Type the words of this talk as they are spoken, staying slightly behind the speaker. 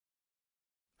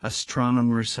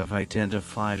Astronomers have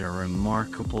identified a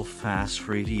remarkable fast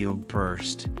radio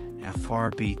burst,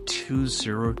 FRB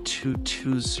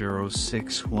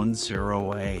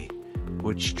 20220610A,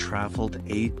 which traveled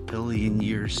 8 billion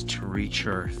years to reach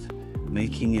Earth,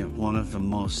 making it one of the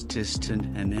most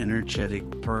distant and energetic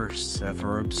bursts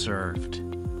ever observed.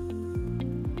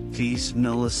 These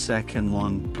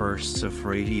millisecond-long bursts of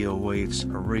radio waves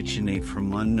originate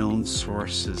from unknown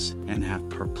sources and have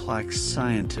perplexed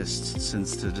scientists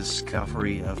since the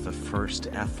discovery of the first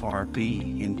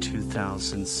FRB in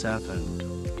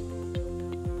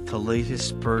 2007. The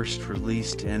latest burst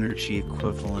released energy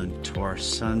equivalent to our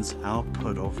Sun's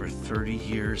output over 30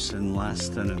 years in less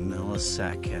than a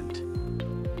millisecond.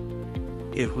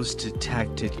 It was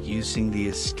detected using the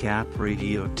ASKAP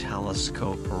radio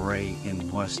telescope array in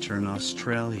Western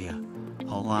Australia,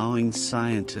 allowing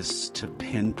scientists to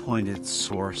pinpoint its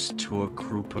source to a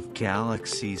group of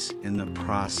galaxies in the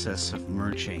process of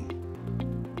merging.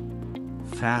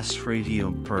 Fast radio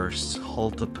bursts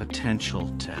hold the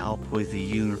potential to help with the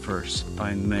universe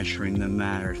by measuring the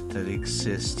matter that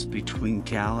exists between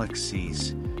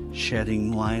galaxies,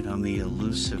 shedding light on the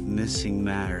elusive missing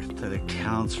matter that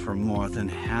accounts for more than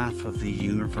half of the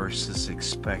universe's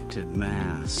expected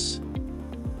mass.